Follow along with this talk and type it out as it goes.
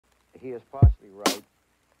he is partially right.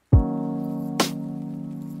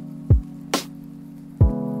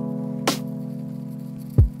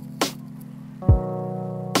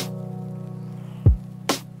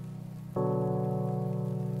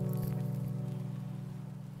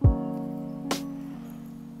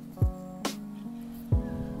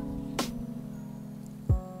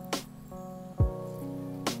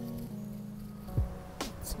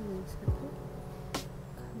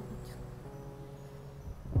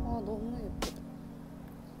 너무 예쁘다.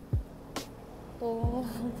 너무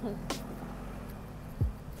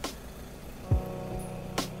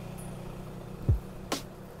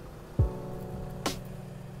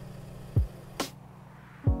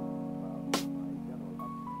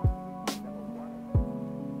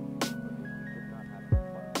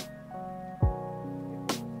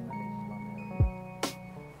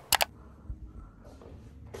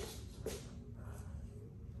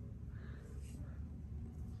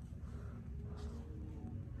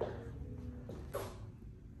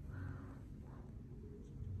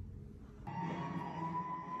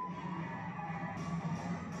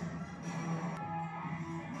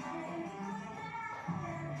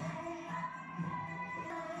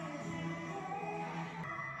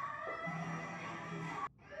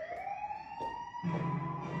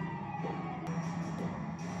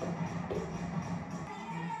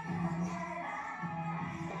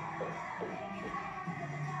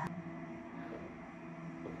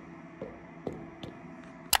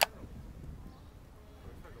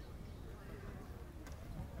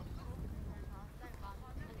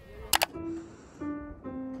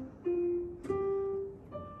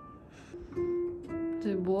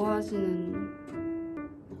뭐 하시는?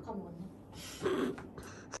 밥 먹었네.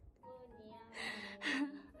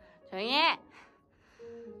 조용히 해!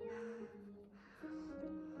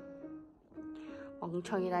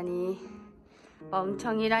 멍청이라니.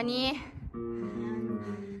 멍청이라니.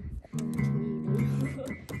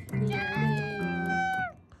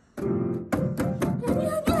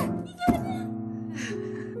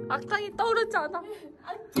 악당이 떠오르지 않아.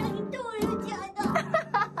 악당이 떠오르지 않아.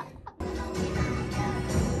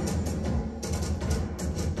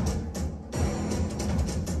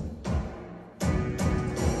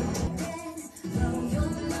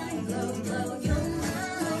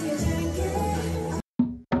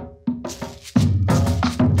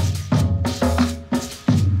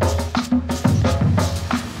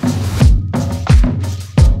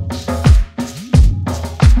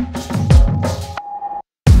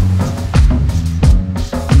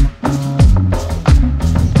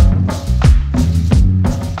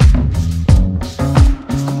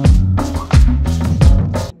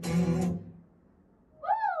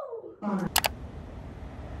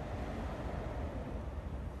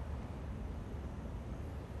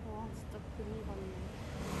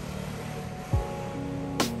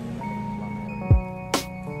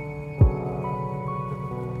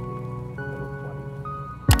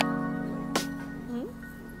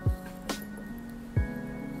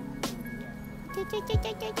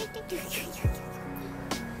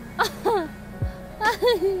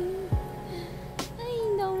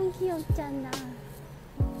 아이, 너무 귀엽잖아.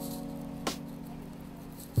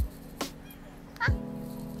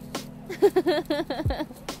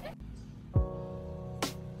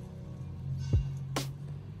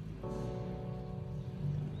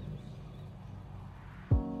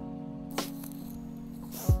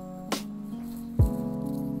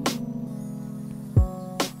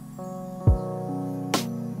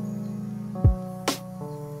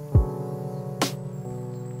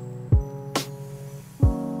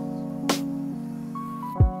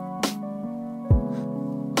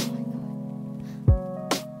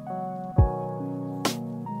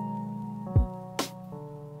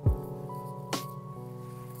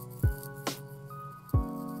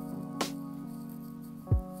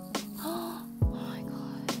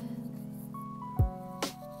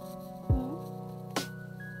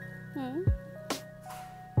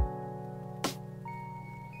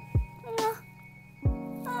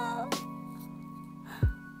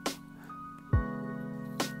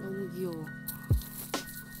 귀여워.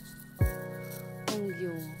 너무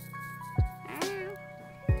귀여워.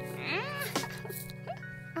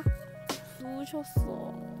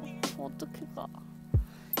 누우셨어. 어떻게 가?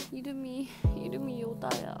 이름이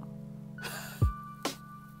요다야.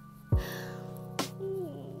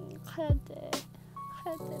 가야 돼.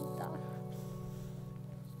 가야 된다.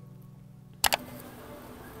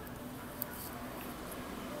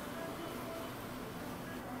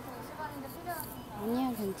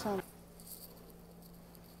 아니야, 괜찮아.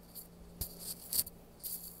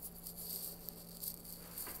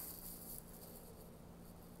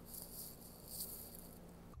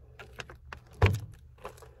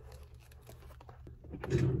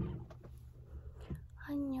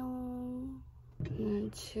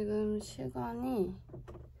 지금 시간이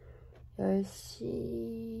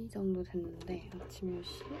 10시 정도 됐는데 아침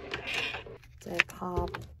 10시? 이제 밥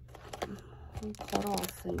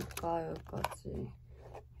걸어왔으니까 여기까지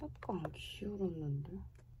약간 기울었는데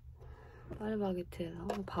파리바게트에서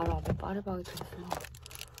바로 앞에 파리바게트에서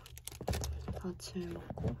아침을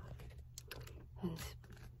먹고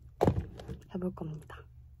연습해볼 겁니다.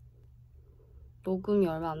 녹음이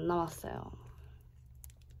얼마 안 남았어요.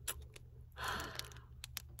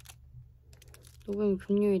 녹음이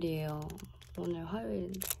금요일이에요. 오늘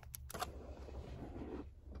화요일인데.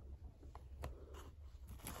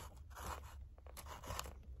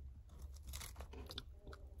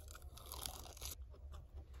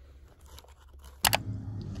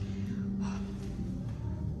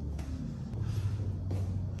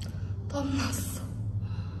 땀 났어.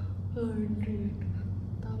 얼굴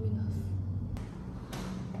땀이 났어.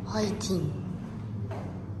 화이팅.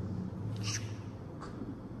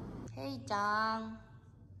 헤이짱.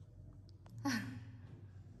 다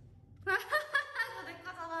내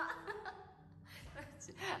거잖아.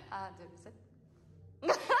 그렇지. 하나, 둘, 셋.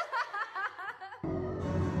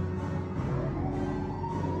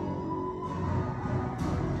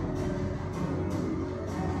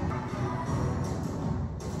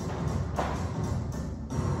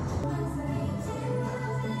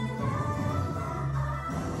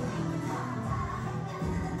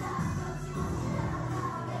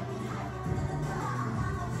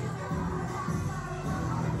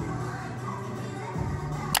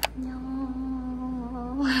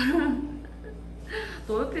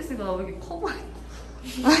 너 옆에 있으니까 왜 이렇게 커 보여?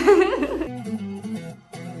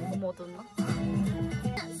 너무 어둡나?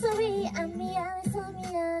 Sorry, I'm 미안해서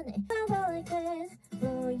미안해. How like this?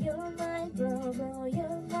 Blow your mind, blow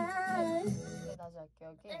your mind. 다시 할게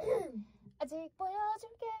여기. 아직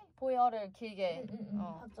보여줄게. 보여를 길게.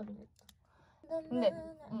 갑자기 됐다. 근데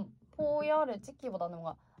보여를 찍기보다는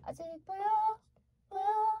뭔가 아직 보여.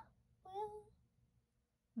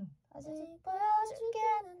 아직 보여줄게.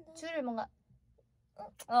 줄을 뭔가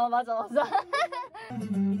맞아.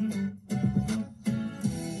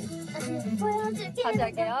 보여줄게. 다시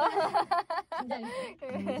할게요.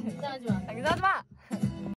 긴장하지 마. 긴장하지 마.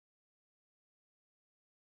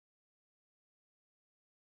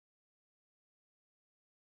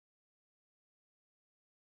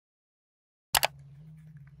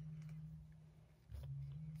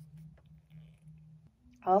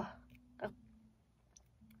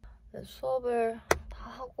 네, 수업을 다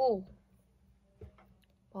하고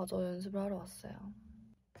마저 연습을 하러 왔어요.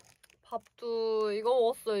 밥도 이거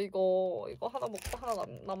먹었어요. 이거 하나 먹고 하나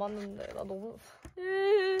남았는데 나 너무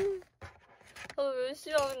나도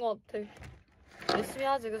열심히 하는 것 같아. 열심히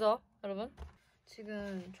하지, 그죠 여러분?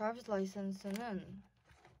 지금 드라이버스 라이센스는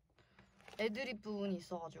애드립 부분이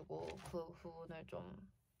있어가지고 그 부분을 좀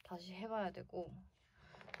다시 해봐야 되고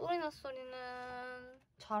소리나 소리는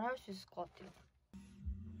잘 할 수 있을 것 같아요.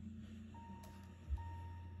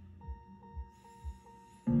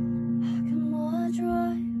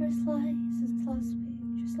 Driver's license last week,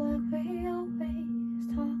 just like we always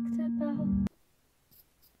talked about.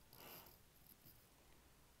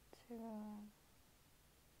 지금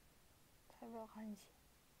새벽 1시.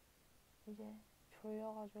 이제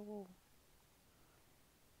졸려가지고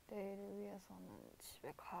내일을 위해서는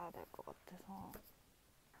집에 가야 될 것 같아서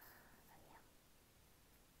안녕.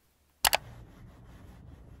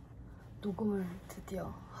 녹음을 드디어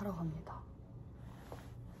하러 갑니다.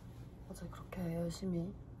 어제 그렇게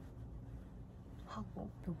열심히 하고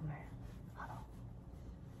녹음을 하러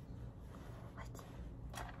화이팅!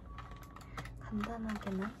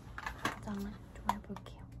 간단하게는 화장을 좀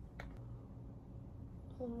해볼게요.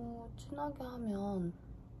 너무 진하게 하면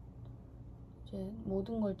이제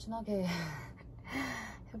모든 걸 진하게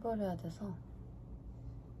해버려야 돼서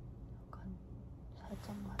약간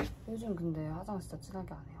살짝만. 요즘 근데 화장 진짜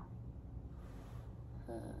진하게 안 해요.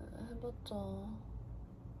 해봤자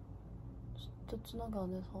진짜 진하게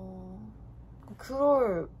안 해서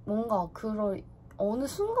그럴 어느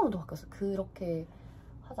순간부터 바뀌었어. 그렇게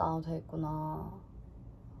하지 않아도 되겠구나.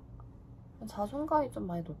 자존감이 좀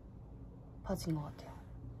많이 높아진 것 같아요.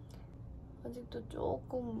 아직도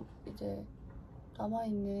조금 이제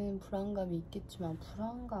남아있는 불안감이 있겠지만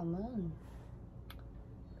불안감은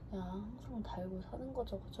그냥 항상 달고 사는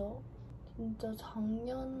거죠, 그죠? 진짜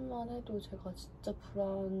작년만 해도 제가 진짜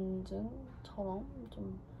불안증처럼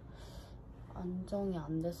좀 안정이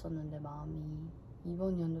안 됐었는데 마음이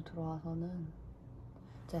이번 연도 들어와서는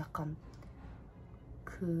진짜 약간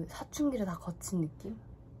그 사춘기를 다 거친 느낌?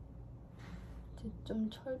 이제 좀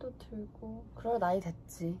철도 들고 그럴 나이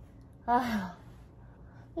됐지. 아휴,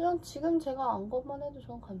 이런 지금 제가 안 것만 해도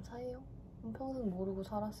전 감사해요. 평생 모르고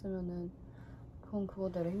살았으면은 그건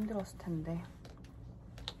그거대로 힘들었을 텐데.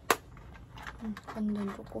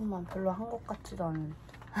 완전 조금만 별로 한 것 같지도 않은.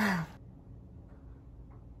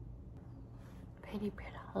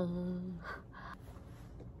 페리페라. 저는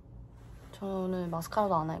오늘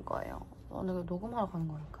마스카라도 안 할 거예요. 오늘 녹음하러 가는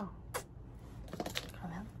거니까.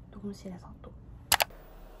 그러면 녹음실에서 또.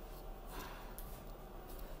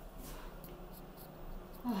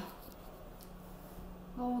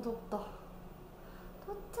 너무 덥다.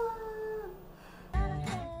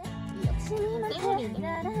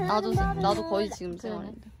 나도 거의 지금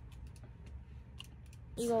생활인데.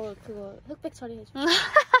 이거 그거 흑백 처리해줘.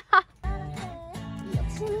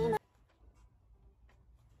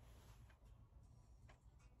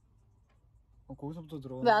 거기서부터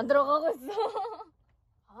들어가. 왜 안 들어가고 있어?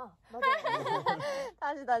 아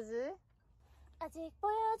맞아. 다시. 아직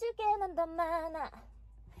보여줄게 넌 더 많아.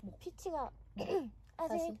 피치가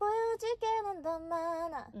아직 다시. 보여줄게 넌 더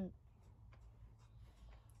많아. 응.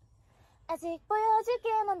 아직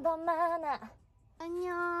보여줄게 넌 더 많아.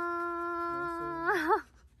 안녕.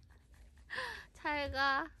 잘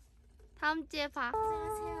가. 다음 주에 봐.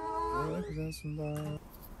 네, 고생하셨습니다.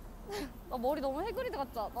 나 머리 너무 해그리드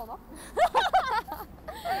같지 않아?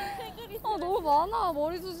 해그리드. 너무 많아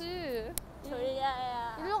머리숱이.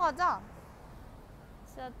 졸려야. 일로 가자.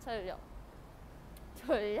 지하철역.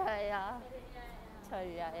 졸려야.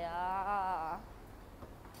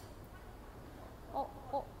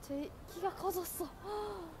 제 키가 커졌어.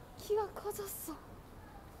 키가 커졌어.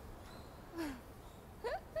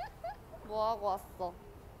 뭐 하고 왔어?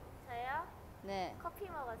 저요? 네. 커피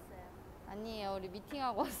먹었어요. 아니에요. 우리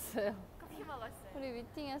미팅하고 왔어요. 커피 먹었어요. 우리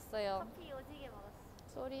미팅했어요. 커피 오지게 먹었어요.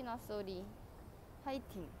 쏘리나 쏘리.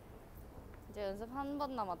 파이팅. 이제 연습 한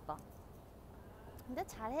번 남았다. 근데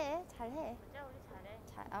잘해. 진짜 우리 잘해.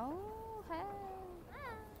 아우 해.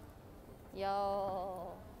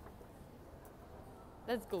 요.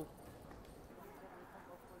 Let's go.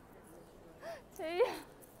 제이야.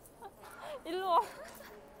 일로 와.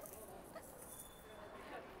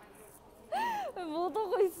 왜 못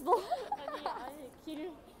오고 있어? 아니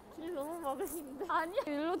길 너무 막으신데. 아니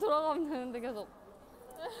일로 들어가면 되는데 계속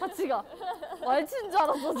같이 가. 말친 줄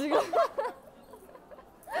알았어 지금.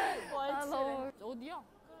 아, 너무 어디야?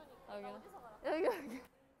 그러니까 여기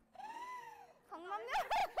강남역.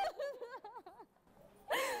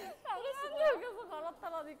 강남역에서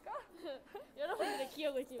갈아타라니까. 여러분들의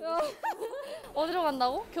기억을 지우고. 어디로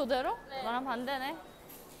간다고? 교대로? 네. 나랑 반대네.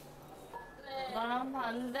 네. 나랑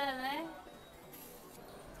반대네.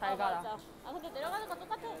 잘 가라. 맞아. 아 근데 내려가는 건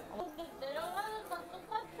똑같아. 근데 내려가는 건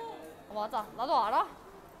똑같아. 맞아. 나도 알아.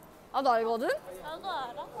 나도 알거든? 나도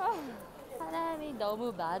알아. 사람이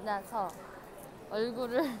너무 많아서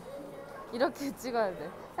얼굴을 이렇게 찍어야 돼.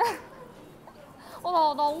 나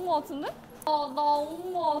온 거 같은데? 나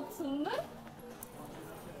온 거 같은데?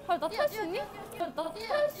 나 탈 수 있니? 나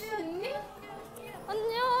탈 수 있니?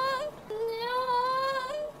 안녕.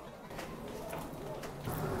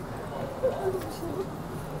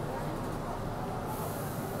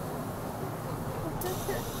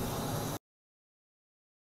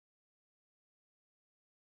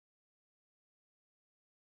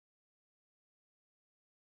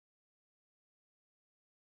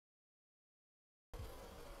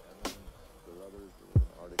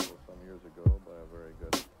 Article some years ago by a very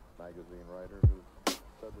good magazine writer who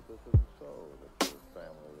said that this isn't so, that the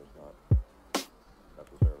family is not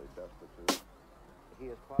necessarily destitute.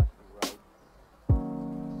 He is